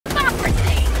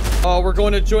Oh, we're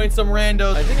going to join some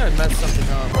randos. I think I messed something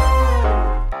up.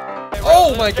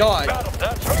 Oh my god.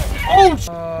 Oh,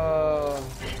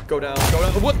 go down, go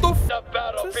down. What the f?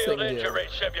 What's this thing do?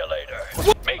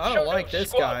 I don't like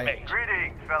this guy.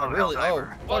 I really, oh,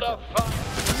 fuck it.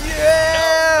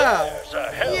 Yeah!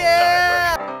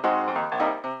 Yeah!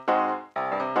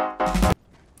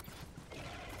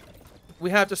 We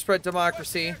have to spread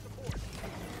democracy.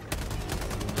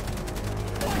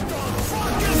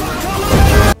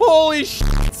 Holy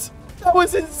shit! That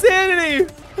was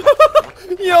insanity!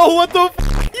 Yo, what the f?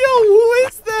 Yo, who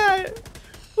is that?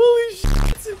 Holy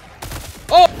shit!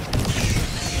 Oh!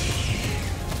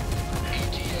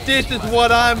 This is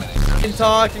what I'm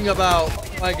talking about.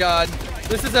 Oh my god.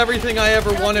 This is everything I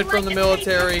ever wanted from the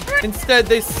military. Instead,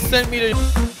 they sent me to...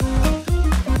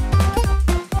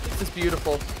 This is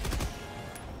beautiful.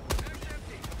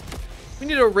 We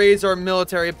need to raise our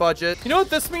military budget. You know what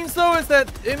this means, though, is that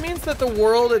it means that the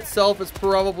world itself is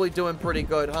probably doing pretty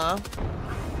good, huh?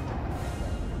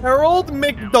 Harold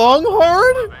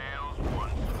McDonghard?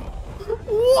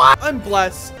 What? I'm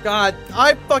blessed. God,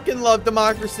 I fucking love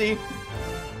democracy.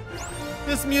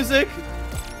 This music.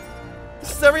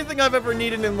 This is everything I've ever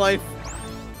needed in life.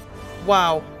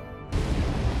 Wow.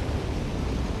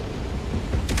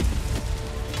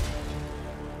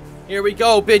 Here we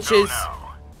go, bitches.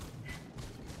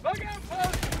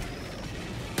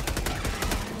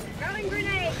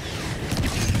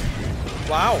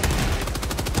 Wow.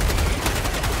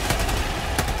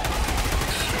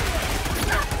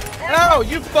 Ow,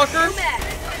 you fucker!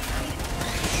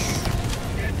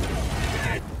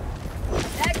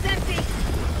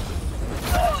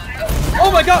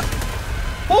 Oh my god!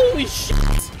 Holy shit!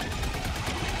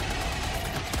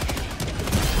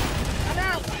 I'm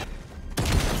out.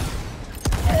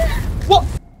 What?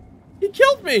 He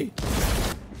killed me!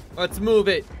 Let's move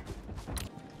it.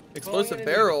 Explosive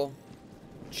barrel.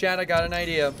 Chat, I got an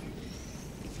idea.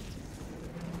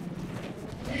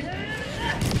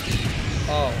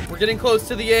 Oh, we're getting close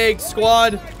to the egg,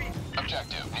 squad.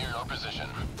 Objective near your position.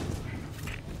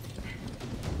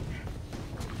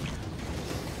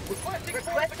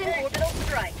 Requesting orbital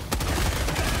strike.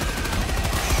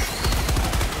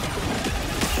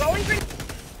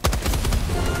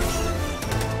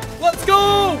 Let's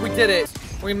go! We did it.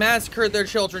 We massacred their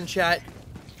children, chat.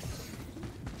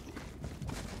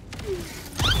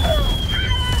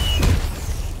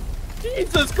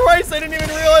 Jesus Christ, I didn't even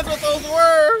realize what those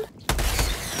were!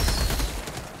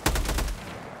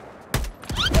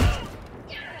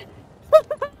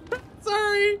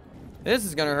 Sorry. This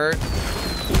is gonna hurt.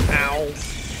 Ow.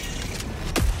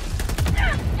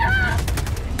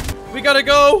 We gotta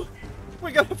go!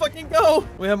 We gotta fucking go!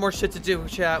 We have more shit to do,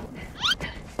 chat.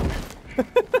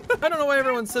 I don't know why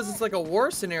everyone says it's like a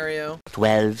war scenario.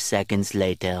 12 seconds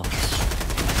later.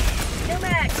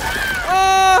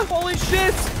 Ah! Holy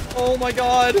shit! Oh my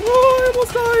god! Oh, I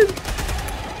almost died!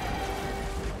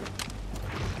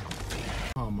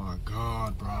 Oh my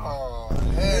god, bro. Oh,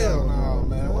 hell no,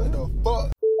 man. What the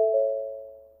fuck?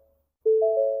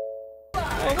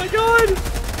 Oh my god!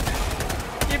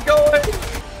 Keep going!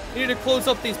 We need to close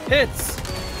up these pits.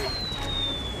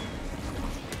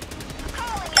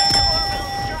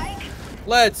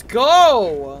 Let's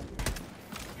go!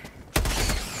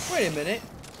 Wait a minute.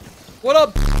 What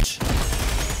up, bitch?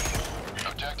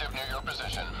 Objective near your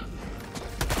position.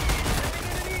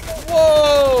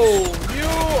 Whoa! You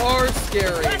are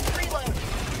scary.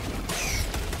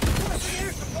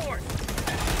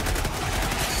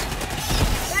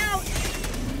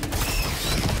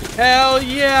 Hell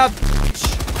yeah, bitch!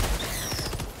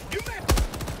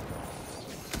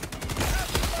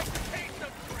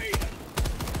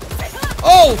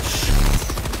 Oh,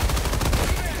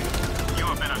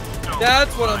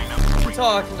 that's what I'm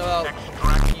talking about.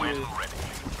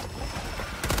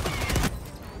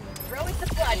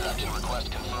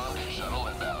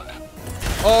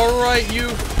 Alright, you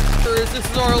f***ers, this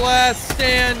is our last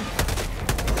stand.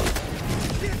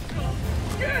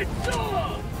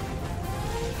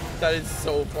 That is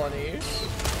so funny.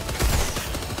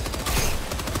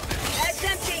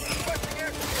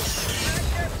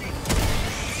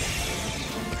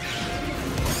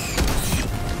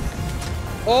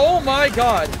 Oh my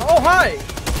god. Oh, hi.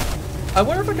 I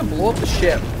wonder if I can blow up the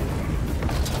ship.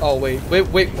 Oh, wait.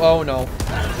 Oh, no.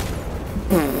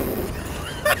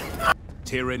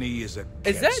 Tyranny is a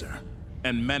cancer,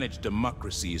 and managed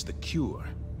democracy is the cure.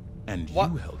 And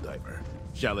what? You, Helldiver,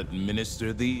 shall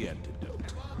administer the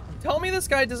antidote. Tell me this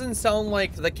guy doesn't sound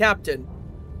like the captain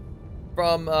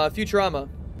from Futurama.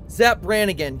 Zap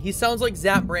Brannigan. He sounds like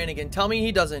Zap Brannigan. Tell me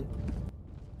he doesn't.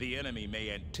 The enemy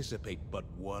may anticipate but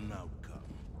one outcome.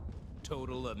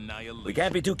 total annihilation. We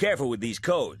can't be too careful with these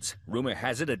codes. Rumor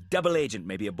has it a double agent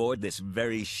may be aboard this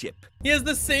very ship. He has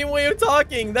the same way of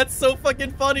talking. That's so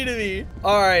fucking funny to me.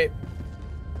 All right.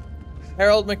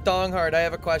 Harold McDonghart, I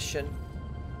have a question.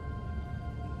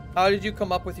 How did you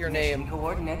come up with your name?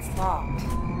 Coordinates locked.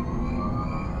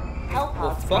 Help Well,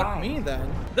 us fuck right. me then.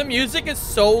 The music is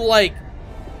so like.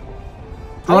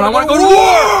 I want to go to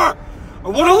war! I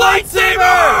want a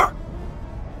lightsaber!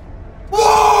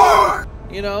 War!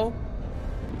 You know?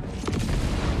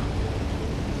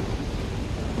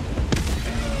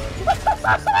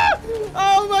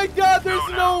 Oh my god, there's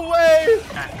no way!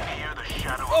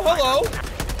 Oh, hello!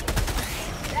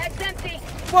 Bag's empty.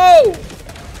 Whoa!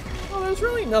 Oh, there's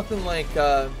really nothing like,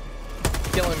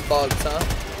 killing bugs, huh?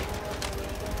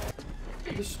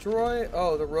 Destroy...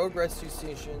 Oh, the rogue rescue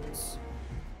stations.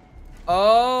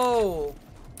 Oh!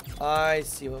 I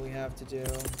see what we have to do.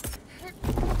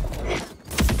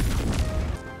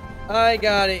 I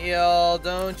got it, y'all.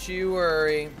 Don't you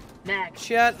worry. Max.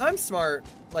 Chat, I'm smart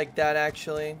like that,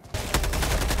 actually.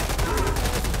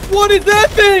 What is that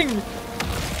thing?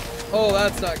 Oh,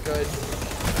 that's not good.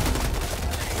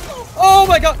 Oh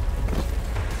my god!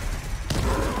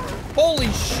 Holy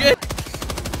shit!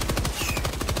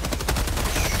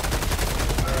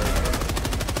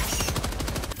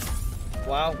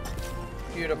 Wow.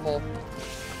 Beautiful.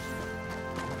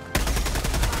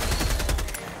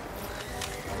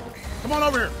 Come on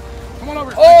over here. Come on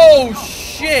over here. Oh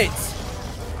shit!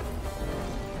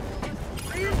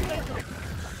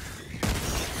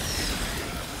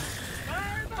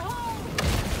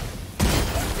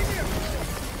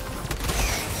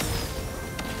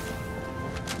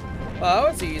 Well,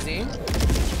 that was easy.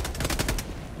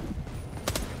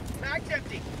 Bag's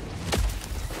empty.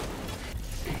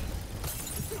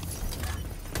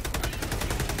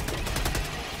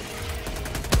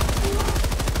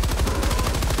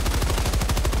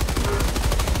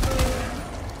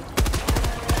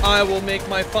 I will make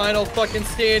my final fucking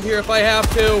stand here if I have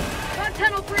to. Gun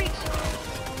tunnel breach.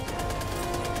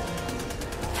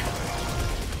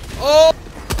 Oh!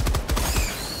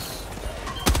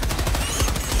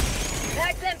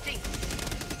 Bag's empty.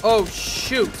 Oh,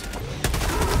 shoot.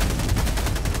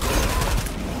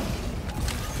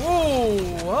 Whoa,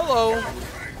 hello.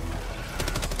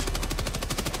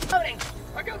 Loading.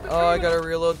 Oh, I gotta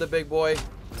reload the big boy.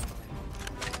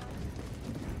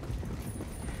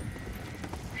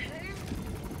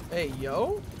 Hey,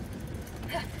 yo.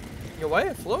 Yo, why are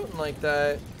you floating like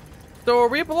that? So are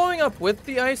we blowing up with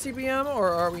the ICBM or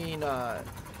are we not?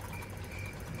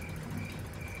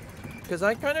 Because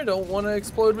I kind of don't want to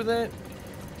explode with it.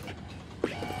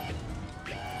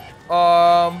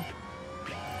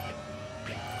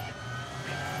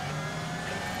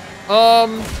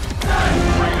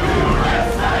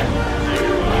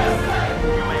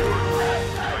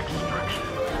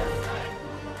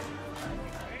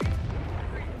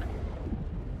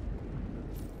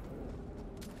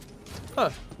 Huh.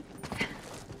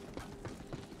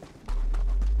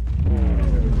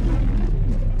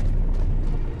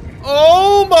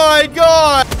 Oh my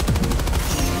god!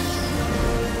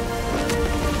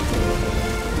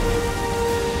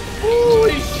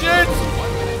 Holy shit!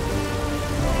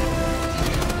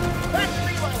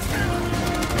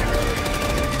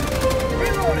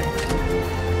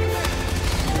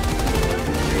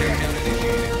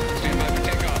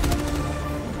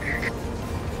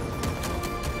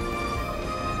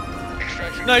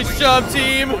 Nice job,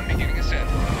 team!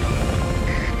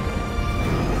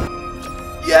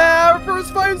 Yeah, our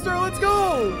first 5-star, let's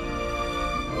go!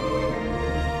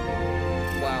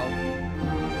 Wow.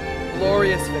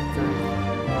 Glorious victory.